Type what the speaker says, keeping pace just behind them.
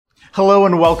Hello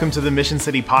and welcome to the Mission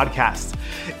City Podcast.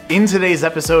 In today's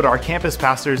episode, our campus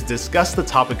pastors discuss the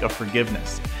topic of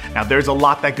forgiveness. Now, there's a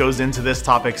lot that goes into this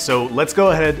topic, so let's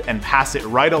go ahead and pass it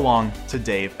right along to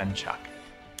Dave and Chuck.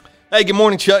 Hey, good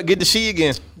morning, Chuck. Good to see you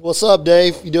again. What's up,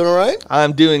 Dave? You doing all right?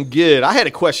 I'm doing good. I had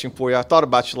a question for you. I thought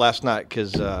about you last night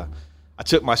because I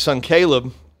took my son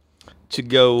Caleb to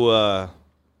go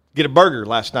get a burger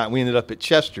last night. We ended up at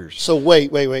Chester's. So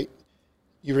wait.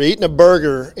 You were eating a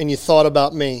burger and you thought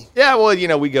about me. Yeah, well, you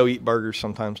know, we go eat burgers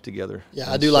sometimes together. Yeah,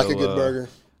 and I do like a good burger.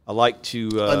 I like to,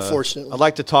 unfortunately, I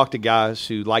like to talk to guys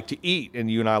who like to eat,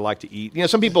 and you and I like to eat. You know,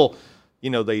 some people,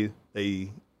 you know, they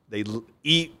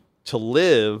eat to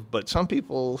live, but some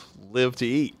people live to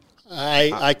eat.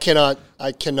 I cannot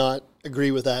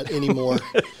agree with that anymore.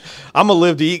 I'm a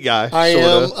live to eat guy. I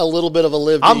am a little bit of a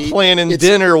live to eat. I'm planning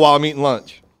dinner while I'm eating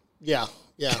lunch.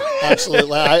 Yeah,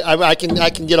 absolutely. I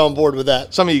can get on board with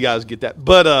that. Some of you guys get that.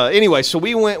 But anyway, so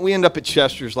we ended up at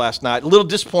Chester's last night. A little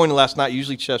disappointed last night.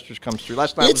 Usually Chester's comes through.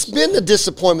 Last night It's been a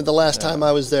disappointment the last time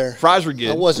I was there. Fries were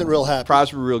good. I wasn't real happy.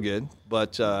 Fries were real good.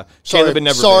 But sorry been.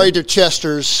 to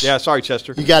Chester's. Yeah, sorry,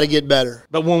 Chester. You got to get better.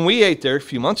 But when we ate there a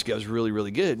few months ago, it was really,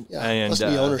 really good. Yeah, and, must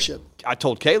be ownership. I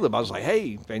told Caleb, I was like,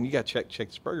 hey, man, you got to check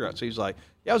this burger out. So he's like,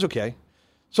 yeah, it was okay.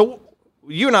 So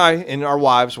you and I and our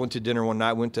wives went to dinner one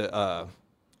night, went to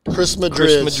Chris Madrid's.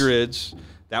 Chris Madrid's.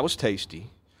 That was tasty.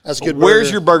 That's good. Where's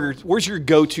your burger? Where's your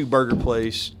go-to burger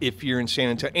place if you're in San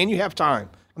Antonio and you have time?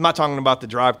 I'm not talking about the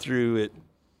drive-through at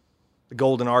the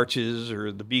Golden Arches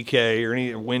or the BK or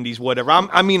any Wendy's, whatever.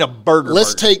 I mean a burger.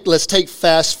 Let's take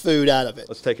fast food out of it.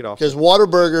 Let's take it off because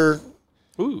Whataburger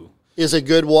is a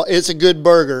good. It's a good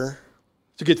burger.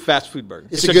 It's a good fast food burger.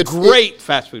 It's a great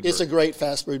fast food burger. It's a great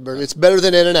fast food burger. It's better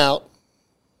than In-N-Out.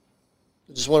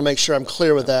 I just want to make sure I'm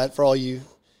clear with that for all you.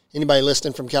 Anybody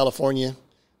listening from California,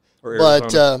 or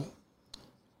Arizona.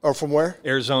 Or from where?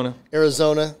 Arizona.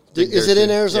 Arizona. Is it in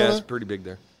Arizona? Yeah, it's pretty big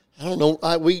there. I don't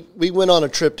know. We went on a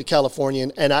trip to California,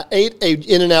 and I ate a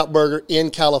In-N-Out burger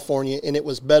in California, and it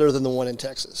was better than the one in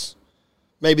Texas.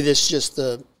 Maybe this is just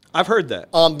the I've heard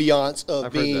that ambiance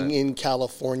of being in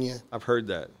California. I've heard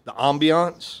that the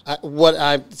ambiance.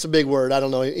 It's a big word. I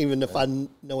don't know even if I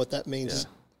know what that means. Yeah.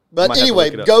 But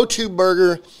anyway, go-to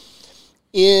burger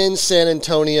in San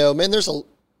Antonio, man,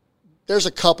 there's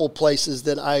a couple places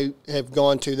that I have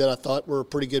gone to that I thought were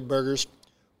pretty good burgers.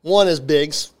 One is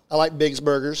Biggs. I like Biggs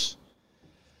burgers.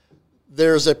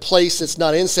 There's a place that's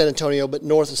not in San Antonio, but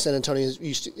north of San Antonio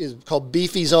is called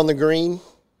Beefy's on the Green.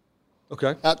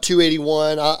 Okay. Out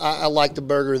 281. I like the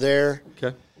burger there.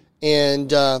 Okay. And,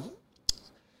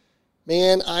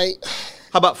 man, How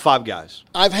about Five Guys?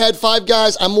 I've had Five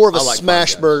Guys. I'm more of a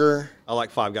smash burger. I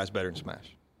like Five Guys better than Smash.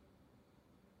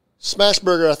 Smash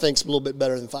Burger, I think, is a little bit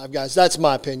better than Five Guys. That's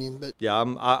my opinion. But yeah,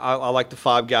 I like the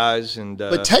Five Guys,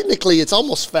 but technically, it's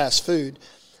almost fast food.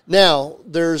 Now,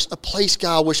 there's a place,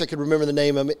 I wish I could remember the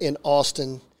name of it, in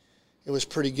Austin. It was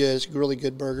pretty good. It's a really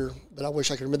good burger, but I wish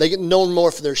I could remember. They get known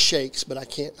more for their shakes, but I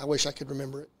can't. I wish I could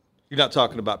remember it. You're not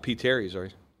talking about P. Terry's, are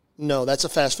you? No, that's a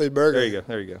fast food burger.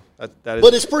 There you go. That is.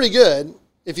 But it's pretty good.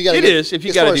 If you got if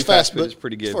you got to do fast food, it's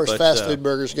pretty good. As far as fast food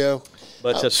burgers go.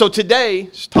 But so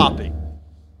today's topic.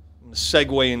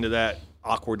 Segue into that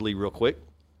awkwardly real quick.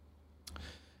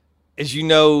 As you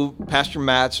know, Pastor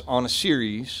Matt's on a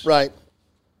series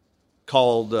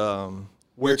called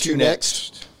Where to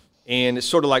Next? And it's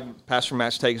sort of like Pastor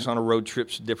Matt's taking us on a road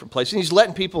trips to different places. And he's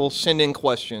letting people send in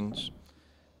questions,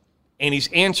 and he's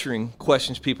answering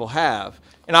questions people have.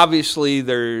 And obviously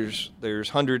there's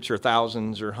hundreds or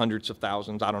thousands or hundreds of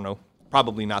thousands, I don't know.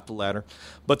 Probably not the latter.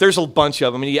 But there's a bunch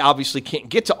of them, and he obviously can't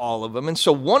get to all of them. And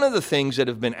so one of the things that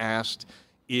have been asked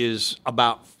is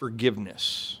about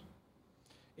forgiveness.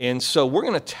 And so we're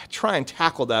going to try and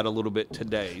tackle that a little bit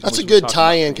today. That's a good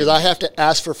tie-in because I have to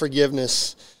ask for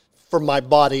forgiveness for my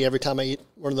body every time I eat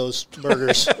one of those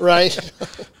burgers, right?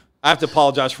 I have to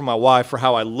apologize for my wife for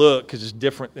how I look because it's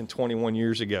different than 21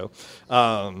 years ago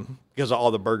because of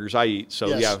all the burgers I eat. So,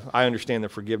 yes. Yeah, I understand the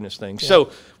forgiveness thing. Yeah.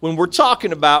 So when we're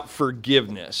talking about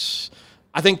forgiveness,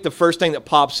 I think the first thing that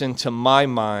pops into my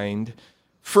mind,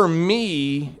 for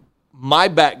me, my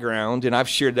background, and I've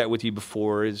shared that with you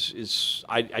before, is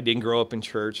I didn't grow up in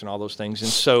church and all those things.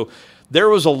 And so there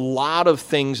was a lot of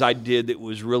things I did that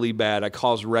was really bad. I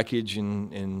caused wreckage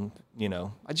and you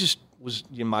know, I just was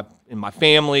in my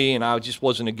family, and I just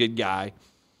wasn't a good guy.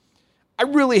 I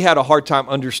really had a hard time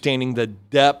understanding the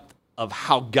depth of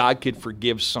how God could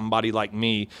forgive somebody like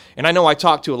me. And I know I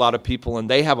talk to a lot of people, and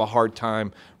they have a hard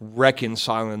time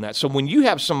reconciling that. So when you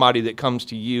have somebody that comes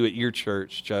to you at your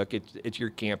church, Chuck, it's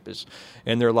your campus,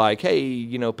 and they're like, hey,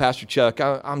 you know, Pastor Chuck,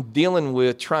 I'm dealing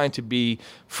with trying to be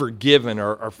forgiven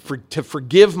or to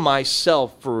forgive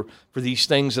myself for these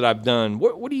things that I've done.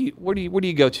 Where do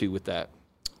you go to with that?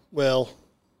 Well,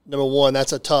 number one,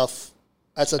 that's a tough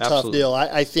deal.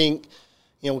 I think,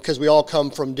 you know, because we all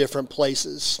come from different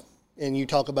places, and you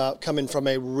talk about coming from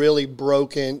a really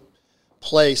broken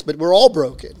place, but we're all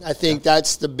broken. I think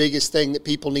that's the biggest thing that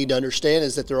people need to understand,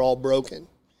 is that they're all broken.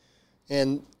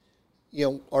 And, you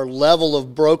know, our level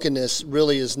of brokenness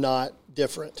really is not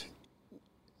different.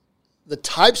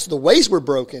 The ways we're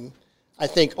broken, I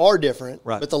think, are different,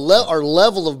 right. But our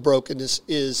level of brokenness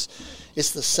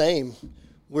it's the same.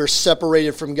 We're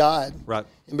separated from God. Right.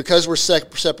 And because we're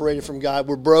separated from God,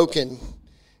 we're broken.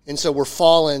 And so we're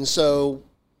fallen. So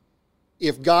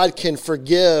if God can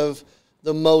forgive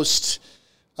the most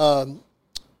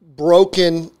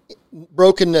brokenness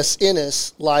in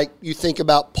us, like you think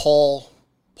about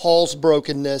Paul's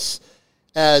brokenness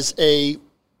as a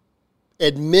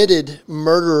admitted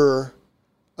murderer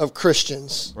of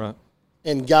Christians. Right.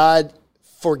 And God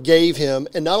forgave him,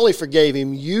 and not only forgave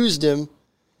him, used him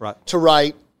to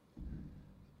write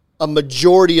a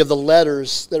majority of the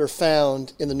letters that are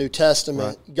found in the New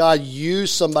Testament. Right. God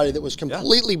used somebody that was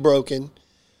completely broken.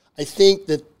 I think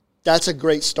that's a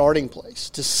great starting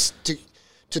place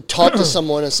to talk to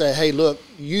someone and say, hey, look,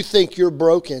 you think you're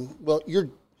broken. Well, you're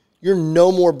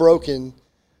no more broken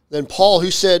than Paul,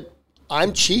 who said,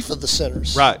 I'm chief of the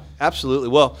sinners. Right, absolutely.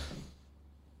 Well,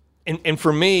 and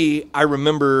for me, I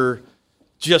remember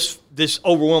just this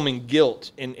overwhelming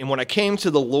guilt. And when I came to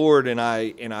the Lord and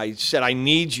I said, I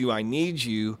need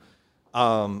you,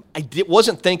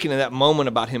 wasn't thinking in that moment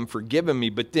about him forgiving me.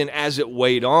 But then as it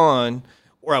weighed on,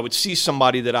 or I would see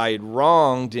somebody that I had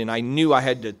wronged and I knew I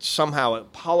had to somehow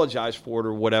apologize for it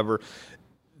or whatever,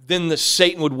 then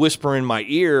Satan would whisper in my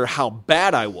ear how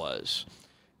bad I was.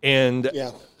 And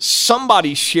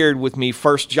somebody shared with me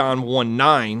 1 John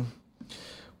 1:9,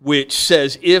 which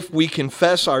says, if we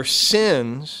confess our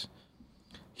sins,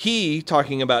 he,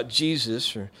 talking about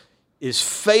Jesus, is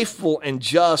faithful and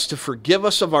just to forgive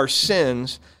us of our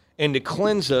sins and to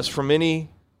cleanse us from any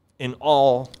and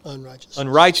all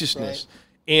unrighteousness. Right.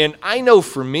 And I know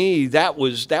for me that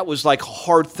was like a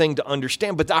hard thing to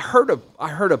understand. But I heard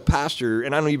a pastor,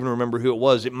 and I don't even remember who it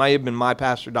was. It might have been my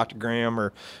pastor, Dr. Graham,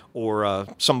 or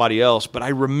somebody else. But I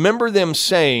remember them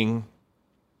saying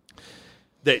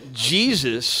that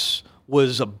Jesus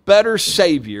was a better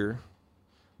Savior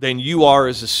than you are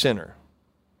as a sinner.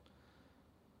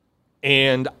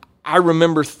 And I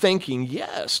remember thinking,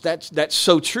 yes, that's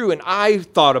so true. And I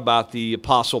thought about the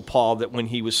Apostle Paul, that when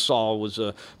he was Saul was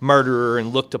a murderer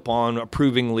and looked upon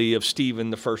approvingly of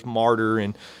Stephen, the first martyr,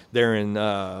 and there in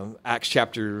Acts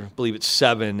chapter, I believe it's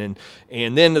 7,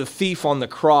 and then the thief on the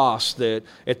cross, that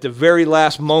at the very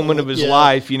last moment of his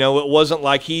life, you know, it wasn't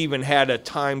like he even had a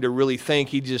time to really think.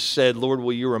 He just said, Lord,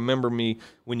 will you remember me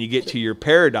when you get to your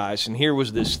paradise? And here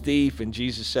was this thief, and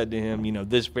Jesus said to him, you know,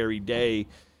 this very day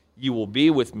you will be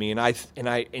with me.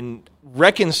 And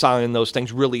reconciling those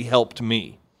things really helped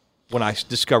me when I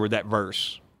discovered that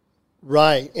verse.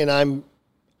 Right. And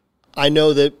I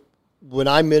know that when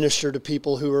I minister to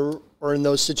people who are in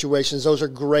those situations, those are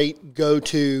great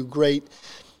go-to, great.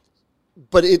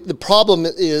 But the problem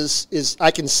is I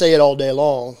can say it all day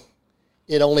long.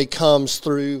 It only comes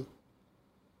through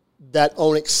that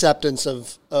own acceptance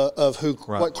of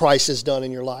what Christ has done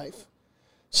in your life.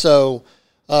 So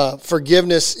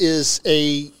forgiveness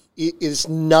is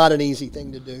not an easy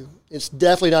thing to do. It's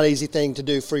definitely not an easy thing to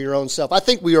do for your own self. I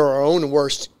think we are our own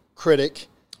worst critic.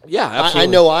 Yeah, absolutely. I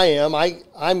know I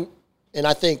am. And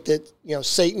I think that, you know,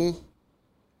 Satan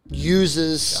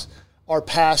uses our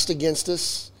past against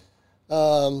us.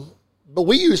 But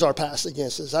we use our past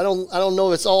against us. I don't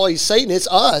know if it's always Satan. It's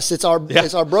us. It's our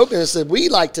brokenness that we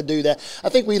like to do that. I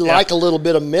think we like a little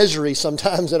bit of misery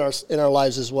sometimes in our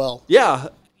lives as well. Yeah.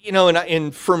 You know,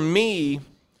 and for me,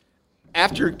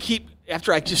 after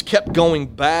I just kept going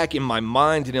back in my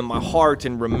mind and in my heart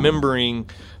and remembering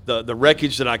the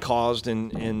wreckage that I caused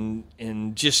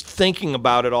and just thinking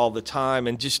about it all the time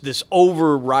and just this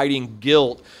overriding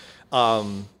guilt,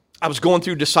 I was going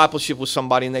through discipleship with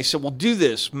somebody, and they said, well, do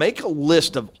this. Make a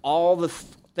list of all the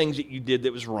things that you did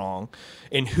that was wrong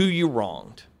and who you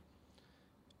wronged.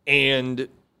 And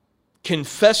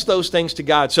confess those things to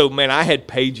God. So, man, I had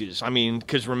pages. I mean,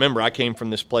 because remember, I came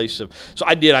from this place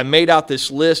I made out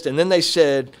this list, and then they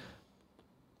said,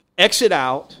 exit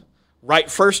out,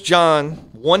 write 1 John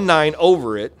 1:9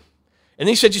 over it, And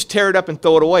he said, just tear it up and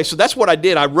throw it away. So that's what I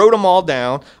did. I wrote them all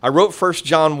down. I wrote 1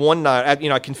 John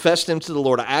 1:9. I confessed them to the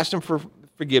Lord. I asked him for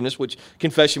forgiveness, which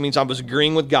confession means I was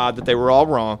agreeing with God that they were all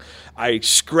wrong. I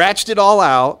scratched it all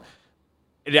out.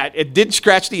 It didn't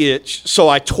scratch the itch, so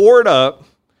I tore it up.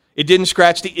 It didn't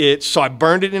scratch the itch, so I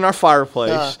burned it in our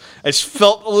fireplace. It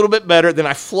felt a little bit better. Then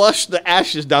I flushed the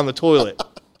ashes down the toilet.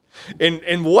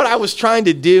 And what I was trying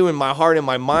to do in my heart and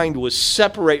my mind was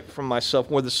separate from myself,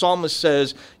 where the psalmist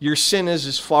says, your sin is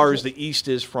as far as the east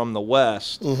is from the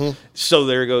west. Mm-hmm. So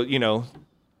there you go,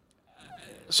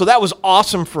 So that was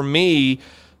awesome for me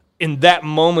in that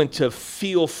moment to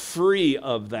feel free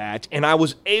of that. And I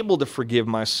was able to forgive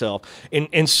myself.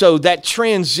 And so that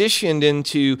transitioned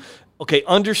into, okay,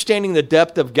 understanding the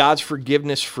depth of God's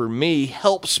forgiveness for me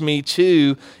helps me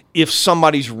too if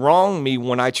somebody's wronged me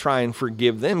when I try and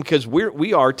forgive them, because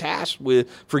we are tasked with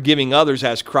forgiving others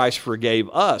as Christ forgave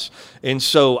us. And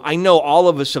so I know all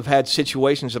of us have had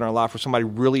situations in our life where somebody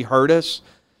really hurt us,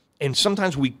 and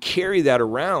sometimes we carry that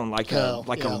around like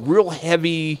a real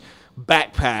heavy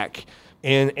backpack.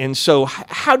 And so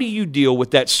how do you deal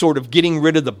with that sort of getting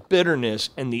rid of the bitterness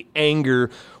and the anger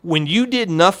when you did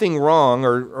nothing wrong,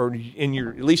 or in your,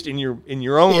 at least in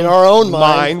our own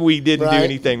mind we didn't do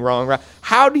anything wrong, right?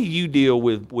 How do you deal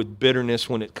with bitterness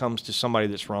when it comes to somebody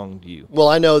that's wronged you? Well,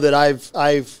 I know that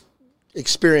I've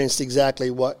experienced exactly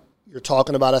what you're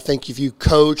talking about. I think if you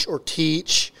coach or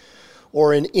teach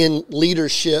or in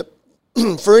leadership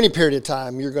for any period of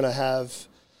time, you're going to have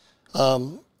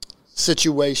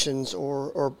situations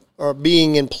or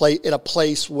being in a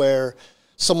place where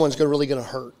someone's really going to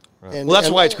hurt. Right. And that's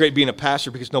why it's great being a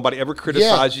pastor, because nobody ever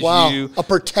criticizes you. A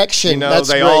protection. That's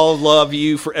they great. All love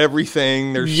you for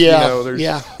everything.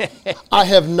 I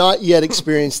have not yet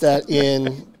experienced that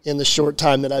in the short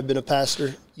time that I've been a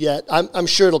pastor yet. I'm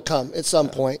sure it'll come at some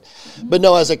point. But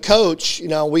no, as a coach,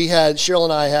 Cheryl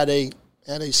and I had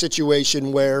a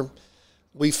situation where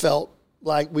we felt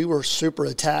like we were super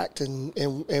attacked and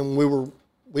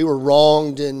we were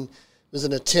wronged, and it was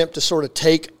an attempt to sort of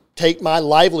take my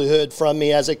livelihood from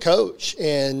me as a coach,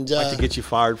 and to get you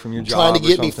fired from your job, trying to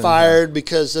get me fired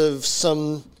because of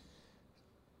some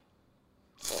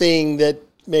thing that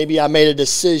maybe I made a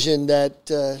decision that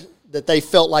they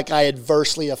felt like I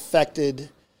adversely affected.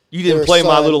 You didn't play son.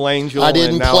 My little angel. I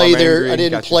didn't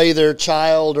play their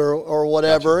child or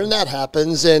whatever, and that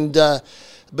happens. And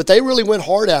but they really went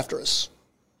hard after us,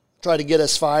 tried to get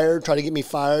us fired, tried to get me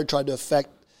fired, tried to affect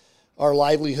our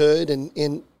livelihood,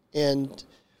 and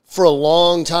for a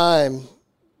long time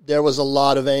there was a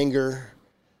lot of anger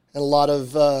and a lot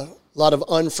of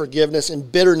unforgiveness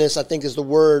and bitterness, I think is the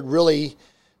word really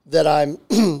that I'm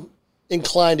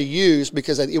inclined to use,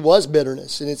 because it was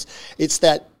bitterness, and it's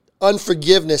that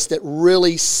unforgiveness that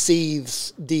really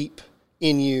seethes deep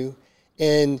in you,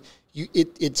 and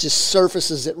it just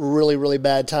surfaces at really, really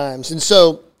bad times. And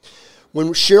so when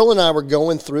Cheryl and I were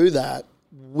going through that,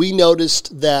 we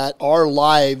noticed that our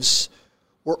lives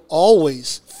were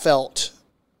always felt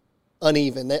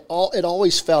uneven. It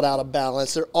always felt out of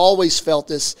balance. There always felt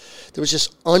there was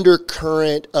just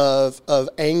undercurrent of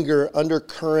anger,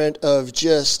 undercurrent of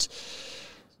just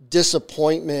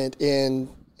disappointment. And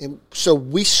so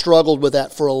we struggled with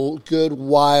that for a good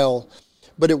while.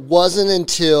 But it wasn't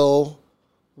until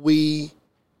we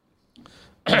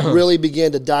really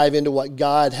began to dive into what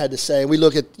God had to say. We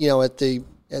look at the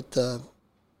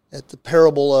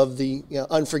parable of the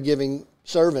unforgiving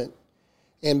servant,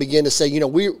 and begin to say,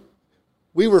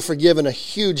 we were forgiven a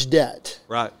huge debt,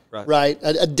 right,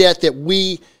 a debt that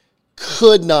we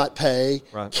could not pay,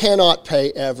 cannot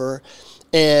pay ever,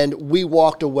 and we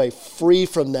walked away free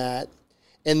from that.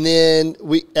 And then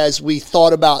as we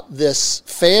thought about this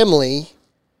family,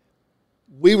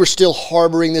 we were still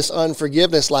harboring this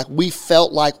unforgiveness. Like we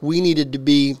felt like we needed to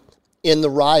be in the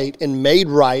right and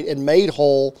made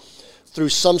whole through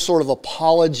some sort of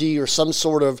apology or some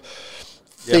sort of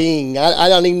thing. Yeah. I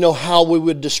don't even know how we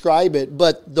would describe it,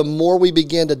 but the more we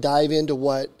began to dive into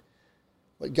what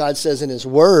God says in His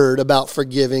Word about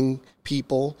forgiving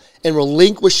people and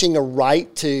relinquishing a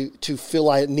right to feel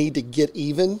I need to get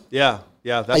even. Yeah.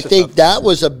 That's I think that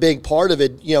was a big part of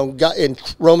it. God, in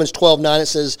Romans 12:9 it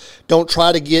says, "Don't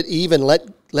try to get even.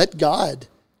 Let God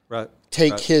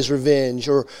take His revenge,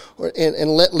 or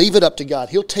leave it up to God.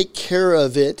 He'll take care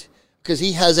of it, because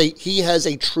He has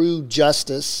a true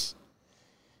justice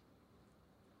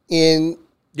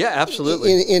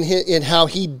absolutely in how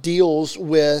He deals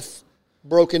with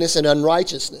brokenness and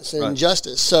unrighteousness and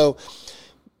injustice. So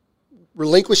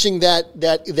relinquishing that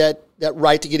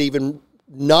right to get even,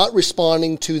 not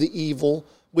responding to the evil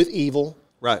with evil,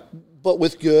 but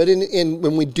with good. And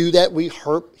when we do that, we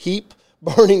heap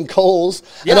burning coals.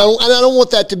 Yeah. And I don't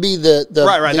want that to be the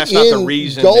right. The That's not the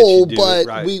reason goal, that you do but it,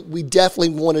 right. we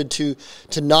definitely wanted to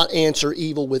not answer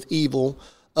evil with evil.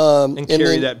 And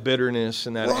carry that bitterness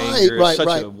and that anger. It's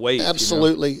such a weight.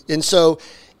 Absolutely. And so,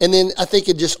 and then I think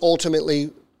it just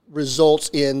ultimately results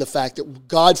in the fact that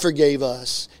God forgave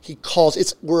us. He calls,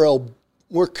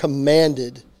 we're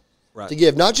commanded to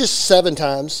give, not just 7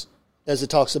 times, as it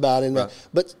talks about in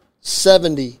but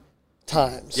 70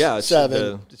 times. Yeah, it's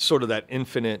 7. It's sort of that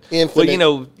infinite.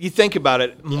 Well, you think about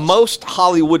it, most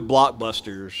Hollywood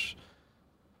blockbusters,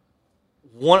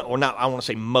 I want to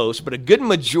say most, but a good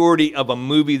majority of a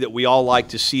movie that we all like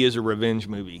to see is a revenge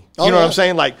movie. You know what I'm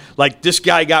saying? Like this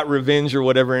guy got revenge or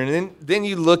whatever. And then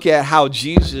you look at how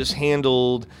Jesus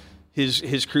handled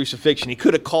his crucifixion. He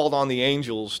could have called on the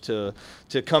angels to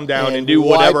come down and do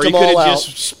whatever. He could have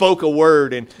just spoke a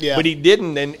word, but he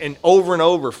didn't. And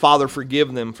over, Father,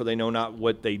 forgive them, for they know not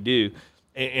what they do.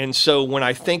 And so when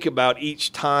I think about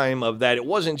each time of that, it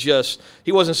wasn't just,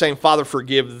 he wasn't saying, Father,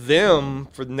 forgive them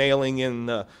for nailing in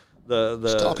the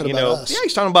he's talking about us. Yeah,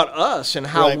 he's talking about us and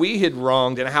how we had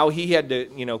wronged and how he had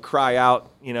to, cry out,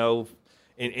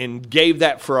 and gave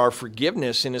that for our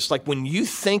forgiveness. And it's like, when you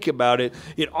think about it,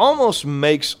 it almost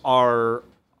makes ours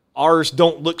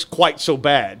don't look quite so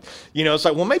bad. It's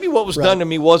like, well, maybe what was done to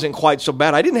me wasn't quite so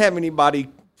bad. I didn't have anybody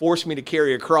force me to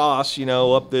carry a cross,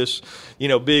 up this,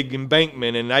 big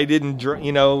embankment, and I didn't,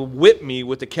 whip me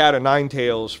with the cat o' nine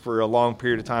tails for a long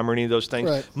period of time or any of those things.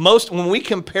 Right. When we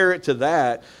compare it to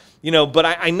that, but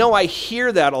I know I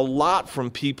hear that a lot from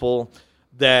people,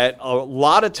 that a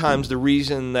lot of times the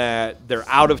reason that they're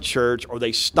out of church or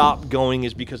they stop going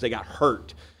is because they got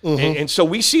hurt. Mm-hmm. And so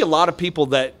we see a lot of people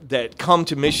that come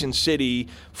to Mission City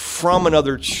from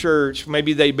another church.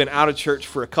 Maybe they've been out of church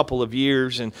for a couple of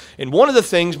years. And one of the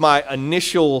things my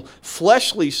initial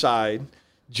fleshly side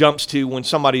jumps to when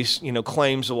somebody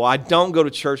claims, well, I don't go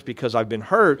to church because I've been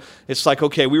hurt. It's like,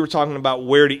 okay, we were talking about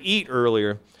where to eat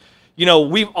earlier.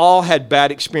 We've all had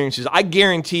bad experiences. I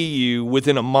guarantee you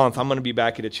within a month I'm going to be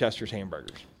back at a Chester's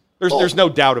Hamburgers. There's no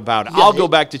doubt about it. I'll go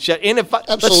back to Chester's. And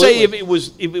let's say if it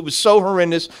was so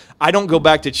horrendous, I don't go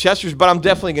back to Chester's, but I'm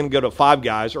definitely going to go to Five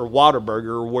Guys or Whataburger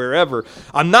or wherever.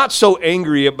 I'm not so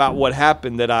angry about what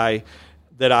happened that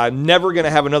I'm never going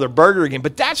to have another burger again.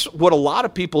 But that's what a lot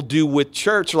of people do with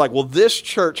church. They're like, well, this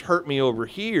church hurt me over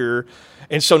here,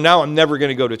 and so now I'm never going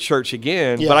to go to church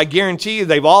again. Yeah. But I guarantee you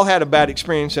they've all had a bad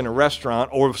experience in a restaurant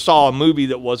or saw a movie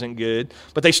that wasn't good,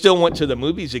 but they still went to the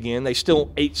movies again. They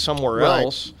still ate somewhere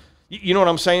else. You know what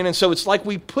I'm saying? And so it's like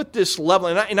we put this level,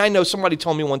 and I know somebody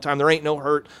told me one time there ain't no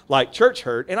hurt like church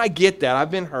hurt, and I get that.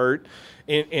 I've been hurt,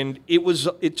 and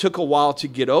it took a while to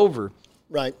get over.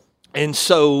 Right. And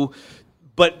so,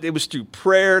 but it was through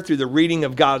prayer, through the reading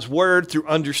of God's word, through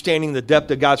understanding the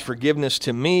depth of God's forgiveness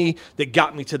to me that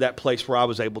got me to that place where I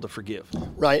was able to forgive.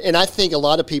 Right. And I think a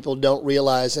lot of people don't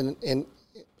realize, and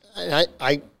I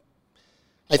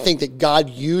think that God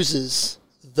uses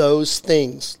those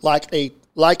things like a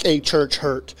church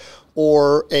hurt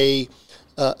or a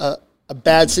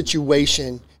bad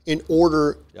situation in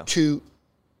order to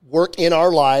work in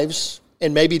our lives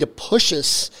and maybe to push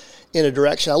us in a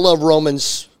direction. I love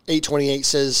Romans 8:28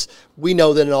 says, we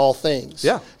know that in all things,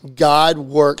 God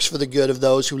works for the good of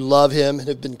those who love him and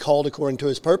have been called according to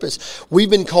his purpose. We've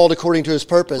been called according to his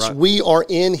purpose. Right. We are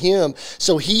in him.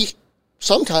 So he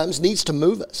sometimes needs to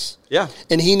move us. Yeah.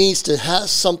 And he needs to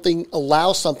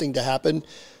allow something to happen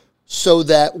so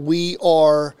that we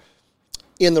are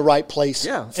in the right place.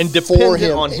 Yeah, and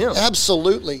dependent on him.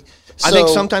 Absolutely. I think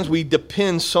sometimes we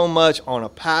depend so much on a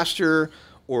pastor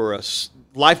or a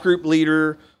life group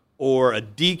leader or a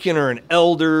deacon or an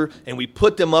elder, and we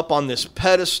put them up on this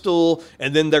pedestal,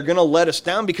 and then they're going to let us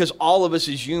down because all of us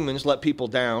as humans let people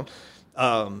down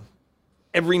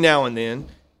every now and then.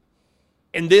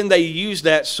 And then they use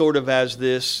that sort of as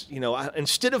this,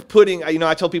 instead of putting,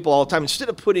 I tell people all the time, instead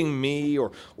of putting me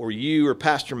or you or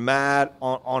Pastor Matt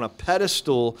on a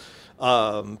pedestal,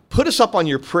 put us up on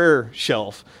your prayer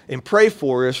shelf and pray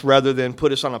for us rather than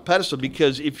put us on a pedestal.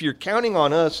 Because if you're counting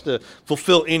on us to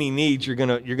fulfill any needs, you're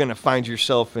gonna find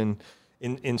yourself in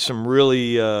some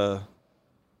really a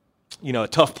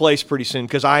tough place pretty soon.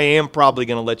 Because I am probably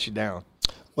gonna let you down.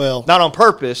 Well, not on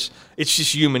purpose. It's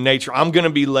just human nature. I'm going to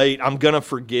be late. I'm going to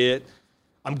forget.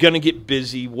 I'm going to get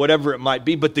busy, whatever it might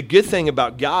be. But the good thing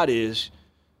about God is,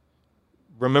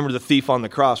 remember the thief on the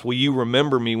cross. Will you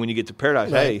remember me when you get to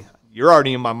paradise? Right. Hey, you're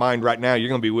already in my mind right now. You're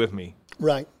going to be with me.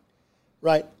 Right.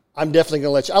 I'm definitely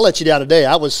going to let you. I let you down today.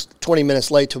 I was 20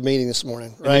 minutes late to a meeting this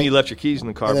morning. Right? And then you left your keys in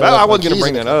the car. But I wasn't going to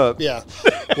bring that up. Yeah.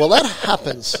 Well, that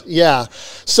happens. Yeah.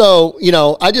 So,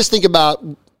 I just think about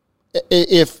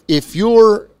if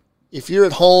you're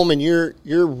at home and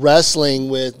you're wrestling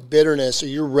with bitterness, or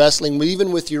you're wrestling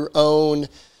even with your own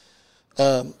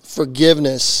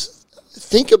forgiveness,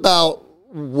 think about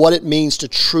what it means to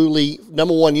truly,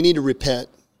 number one, you need to repent.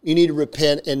 You need to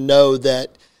repent and know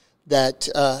that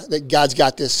God's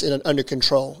got this under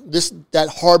control. That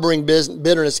harboring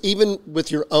bitterness, even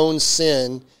with your own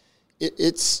sin,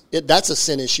 that's a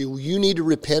sin issue. You need to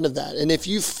repent of that. And if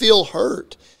you feel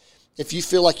hurt, if you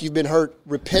feel like you've been hurt,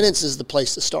 repentance is the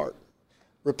place to start.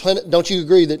 Don't you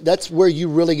agree that that's where you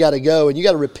really got to go, and you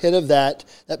got to repent of that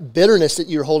bitterness that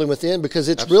you're holding within, because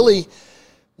it's Absolutely. Really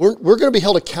we're going to be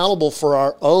held accountable for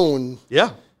our own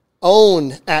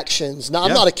actions. Now,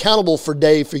 I'm not accountable for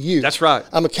Dave, for you. That's right.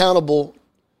 I'm accountable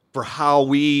for how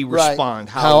we respond,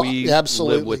 how we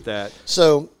live with that.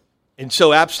 So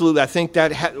absolutely, I think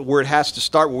that where it has to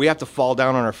start, where we have to fall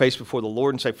down on our face before the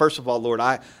Lord and say, first of all, Lord,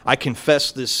 I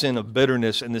confess this sin of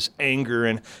bitterness and this anger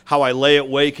and how I lay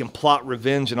awake and plot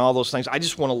revenge and all those things. I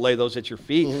just want to lay those at your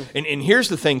feet. Mm-hmm. And here's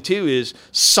the thing, too, is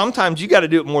sometimes you got to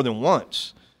do it more than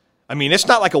once. I mean, it's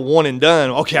not like a one and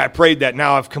done, okay, I prayed that,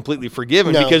 now I've completely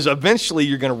forgiven, because eventually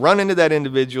you're going to run into that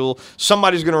individual.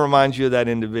 Somebody's going to remind you of that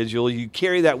individual. You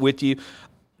carry that with you.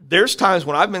 There's times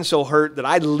when I've been so hurt that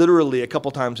I literally a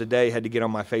couple times a day had to get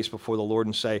on my face before the Lord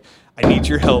and say, I need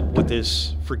your help with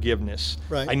this forgiveness.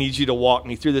 Right. I need you to walk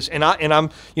me through this. And I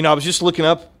was just looking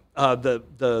up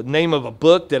the name of a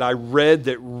book that I read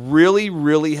that really,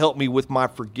 really helped me with my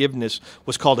forgiveness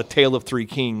was called A Tale of Three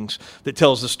Kings, that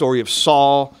tells the story of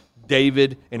Saul,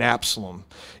 David, and Absalom.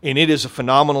 And it is a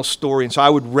phenomenal story, and so I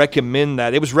would recommend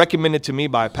that. It was recommended to me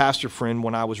by a pastor friend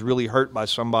when I was really hurt by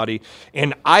somebody,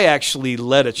 and I actually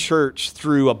led a church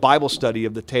through a Bible study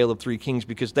of the Tale of Three Kings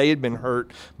because they had been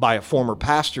hurt by a former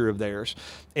pastor of theirs.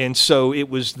 And so it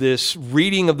was this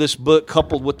reading of this book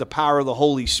coupled with the power of the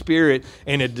Holy Spirit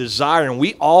and a desire. And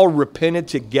we all repented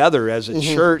together as a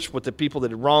church with the people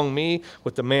that had wronged me,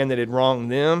 with the man that had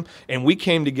wronged them. And we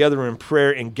came together in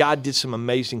prayer, and God did some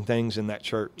amazing things in that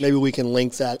church. Maybe we can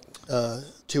link that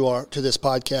to this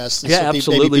podcast. Yeah,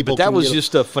 absolutely. But that was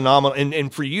just a phenomenal,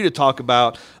 and for you to talk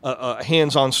about a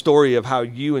hands-on story of how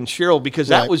you and Cheryl, because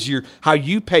that was how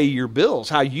you pay your bills,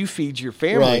 how you feed your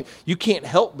family. Right. You can't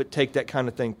help but take that kind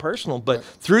of thing personal. But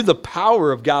through the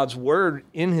power of God's Word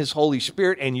in His Holy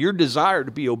Spirit and your desire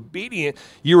to be obedient,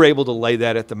 you're able to lay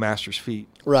that at the Master's feet.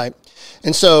 Right.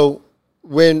 And so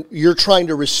when you're trying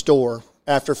to restore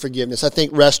after forgiveness, I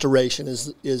think restoration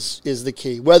is the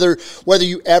key. Whether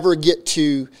you ever get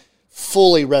to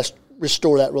fully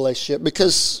restore that relationship,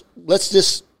 because let's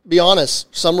just be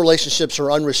honest, some relationships are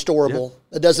unrestorable. Yeah.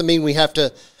 That doesn't mean we have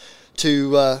to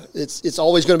it's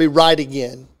always going to be right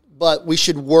again. But we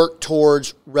should work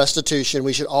towards restitution.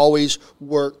 We should always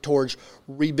work towards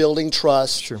rebuilding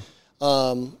trust. Sure.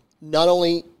 Not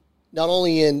only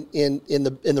in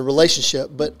the relationship,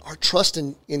 but our trust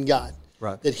in God.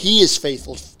 Right. That He is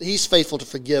faithful. He's faithful to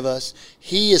forgive us.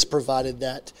 He has provided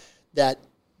that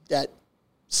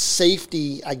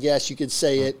safety, I guess you could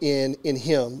say it, in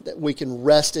Him, that we can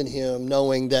rest in Him,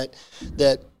 knowing that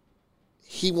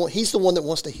He's the one that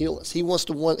wants to heal us. He's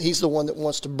the one that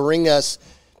wants to bring us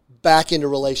back into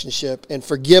relationship and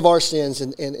forgive our sins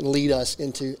and lead us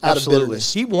out of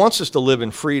bitterness. He wants us to live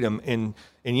in freedom. And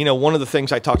one of the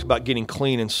things I talked about getting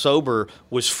clean and sober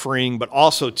was freeing, but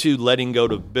also too letting go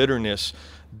to bitterness.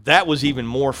 That was even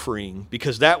more freeing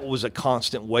because that was a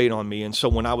constant weight on me. And so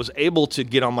when I was able to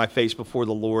get on my face before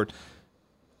the Lord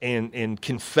and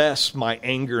confess my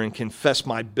anger and confess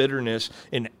my bitterness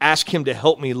and ask Him to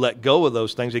help me let go of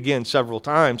those things, again, several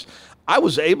times, I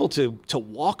was able to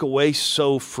walk away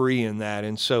so free in that.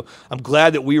 And so I'm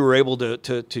glad that we were able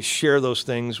to share those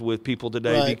things with people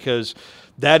today, because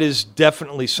that is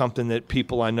definitely something that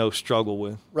people I know struggle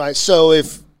with. Right. So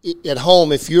if at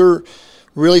home, if you're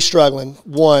really struggling,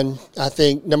 I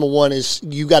think number one is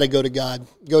you got to go to God.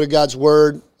 Go to God's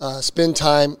Word, spend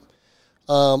time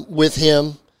with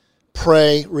Him,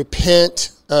 pray,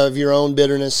 repent of your own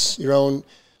bitterness, your own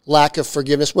lack of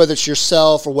forgiveness, whether it's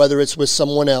yourself or whether it's with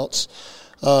someone else.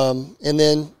 And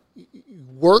then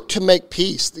work to make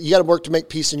peace. You got to work to make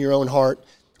peace in your own heart.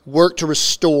 Work to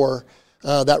restore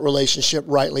that relationship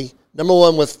rightly. Number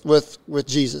one with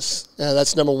Jesus.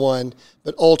 That's number one.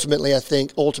 But ultimately, I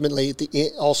think, at the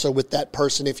end, also with that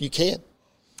person if you can.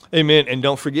 Amen. And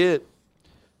don't forget,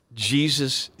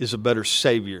 Jesus is a better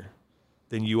Savior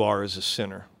than you are as a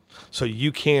sinner. So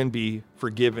you can be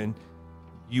forgiven.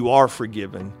 You are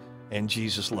forgiven, and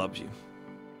Jesus loves you.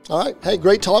 All right. Hey,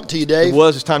 great talk to you, Dave. It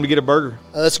was. It's time to get a burger.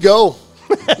 Let's go.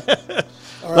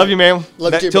 Love you, man.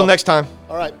 Love you too, Till next time.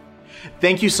 All right.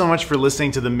 Thank you so much for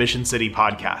listening to the Mission City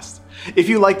podcast. If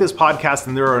you like this podcast,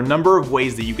 then there are a number of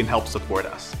ways that you can help support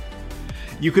us.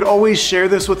 You could always share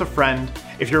this with a friend.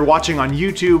 If you're watching on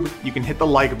YouTube, you can hit the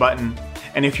like button.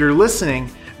 And if you're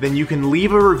listening, then you can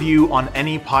leave a review on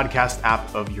any podcast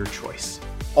app of your choice.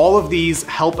 All of these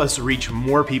help us reach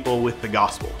more people with the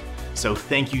gospel. So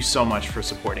thank you so much for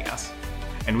supporting us.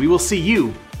 And we will see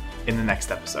you in the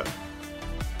next episode.